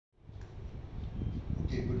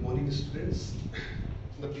Okay, good morning students.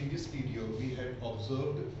 In the previous video we had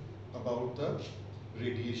observed about the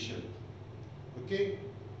radiation. Okay,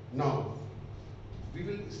 now we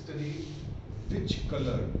will study which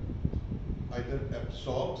color either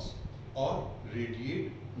absorbs or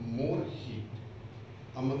radiate more heat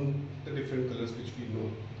among the different colors which we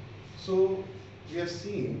know. So we have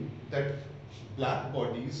seen that black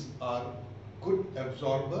bodies are good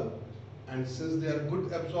absorber, and since they are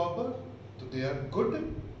good absorber, so they are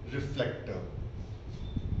good reflector.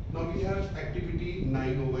 Now we have activity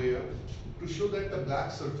 9 over here to show that the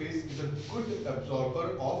black surface is a good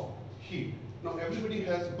absorber of heat. Now everybody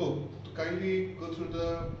has book, so kindly go through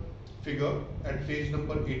the figure at page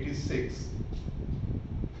number 86.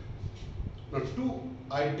 Now two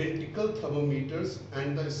identical thermometers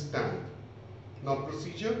and the stand. Now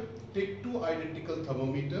procedure, take two identical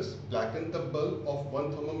thermometers, blacken the bulb of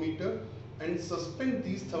one thermometer and suspend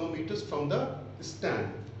these thermometers from the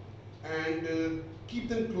stand and keep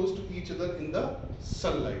them close to each other in the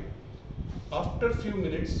sunlight. After a few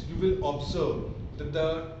minutes you will observe that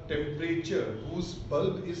the temperature whose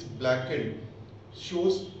bulb is blackened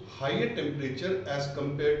shows higher temperature as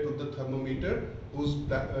compared to the thermometer whose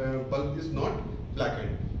bulb is not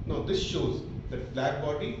blackened. Now this shows that black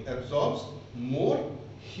body absorbs more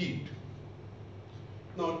heat.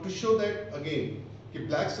 Now to show that again, the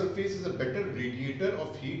black surface is a better radiator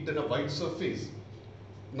of heat than a white surface.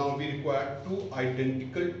 Now we require two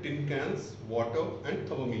identical tin cans, water and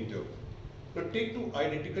thermometer. Now take two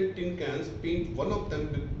identical tin cans, paint one of them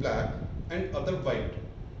with black and other white.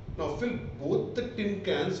 Now fill both the tin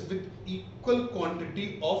cans with equal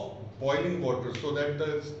quantity of boiling water so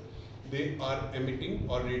that they are emitting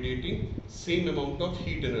or radiating same amount of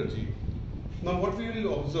heat energy. Now what we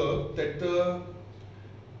will observe that the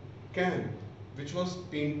can which was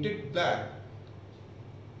painted black,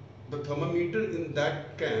 the thermometer in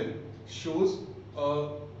that can shows a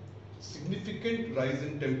significant rise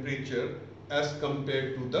in temperature as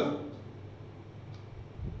compared to the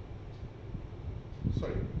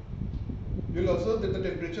you will observe that the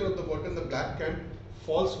temperature of the water in the black can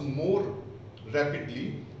falls more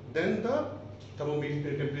rapidly than the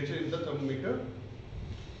thermometer temperature in the thermometer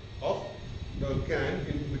of the can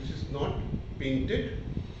which is not painted.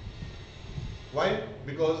 Why?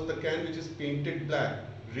 Because the can which is painted black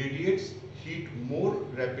radiates heat more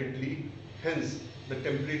rapidly, hence the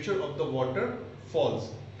temperature of the water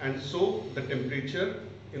falls, and so the temperature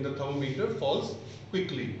in the thermometer falls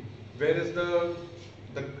quickly. Whereas the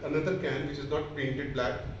another can which is not painted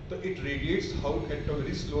black, so it radiates out at a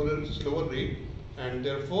very slower rate, and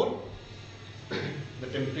therefore the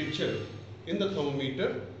temperature in the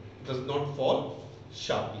thermometer does not fall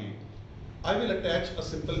sharply. I will attach a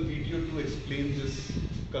simple video to explain this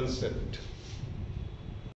concept.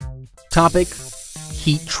 Topic: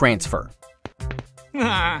 heat transfer.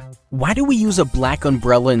 Why do we use a black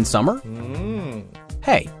umbrella in summer?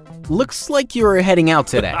 Hey, looks like you're heading out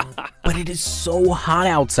today, but it is so hot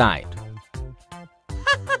outside.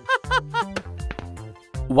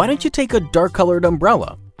 Why don't you take a dark-colored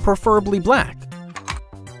umbrella, preferably black?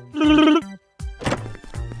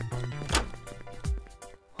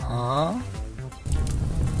 Huh?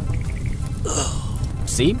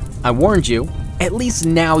 See, I warned you. At least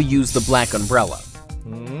now use the black umbrella.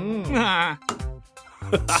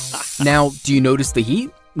 Now, do you notice the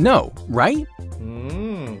heat? No, right?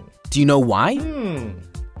 Do you know why?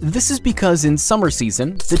 This is because in summer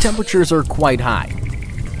season, the temperatures are quite high.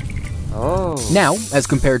 Now, as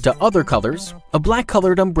compared to other colors, a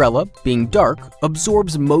black-colored umbrella, being dark,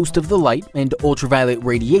 absorbs most of the light and ultraviolet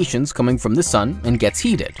radiations coming from the sun and gets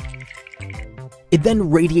heated. It then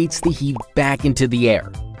radiates the heat back into the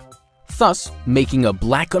air, thus making a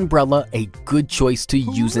black umbrella a good choice to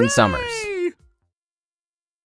use in summers.